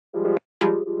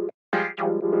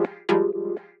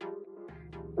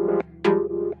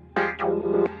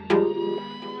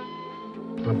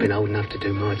been old enough to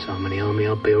do my time in the army,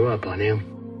 I'd be alright by now.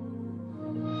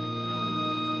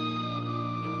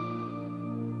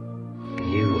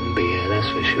 You wouldn't be here, that's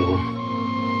for sure.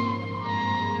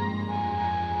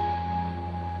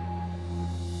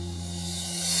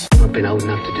 I've been old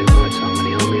enough to do my time in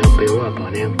the army, I'd be alright by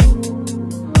now.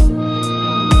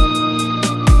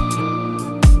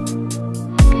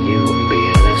 You wouldn't be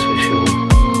here, that's for sure.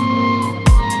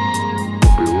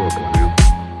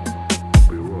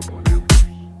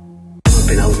 I've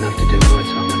been old enough to do my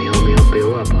time in the army, I'd be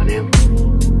alright by now.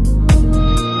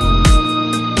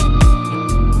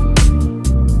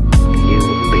 You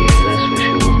wouldn't be here, that's for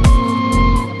sure.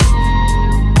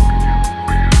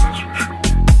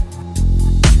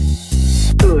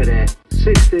 Who are there?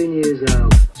 16 years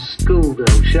old,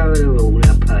 schoolgirl, showing her all in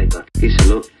her paper. Yes,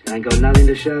 look. Ain't got nothing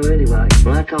to show anyway.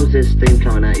 Well, how comes there's steam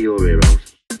coming out of your ear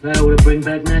holes? They ought to bring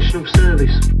back national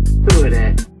service. Who are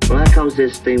there? Well, how comes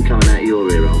there's steam coming out of your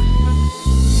ear holes?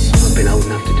 I've been old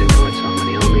enough to do my time in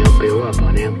the army, I'd be alright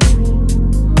by now.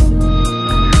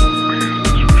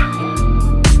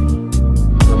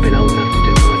 I've been old enough to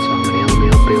do my time in the army,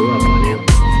 I'd be alright by now.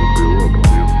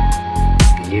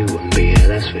 You wouldn't be here,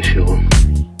 that's for sure.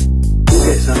 You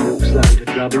get some little slut into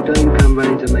trouble, don't you come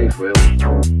running to me for help.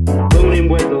 Born in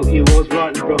wedlock you was,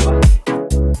 right and proper.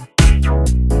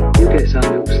 You get some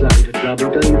little slut into trouble,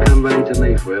 don't you come running to me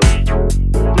for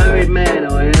help. Married man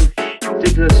I am,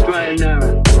 stick to the straight and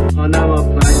narrow. I know my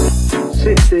place,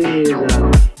 16 years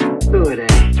old. Who are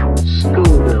there?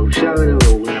 Schoolgirl, showing her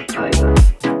all in a paper.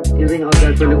 You think I'd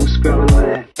go for a little scrubber like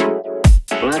that?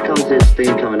 Well, how comes there's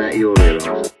steam coming out of your ear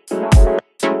holes?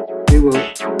 You will.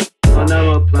 I know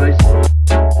my place.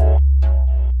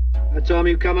 That time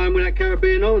you come home with that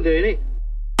Caribbean holiday, innit?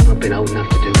 I've been old enough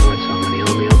to do my time in the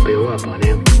army, I'd be alright by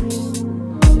now.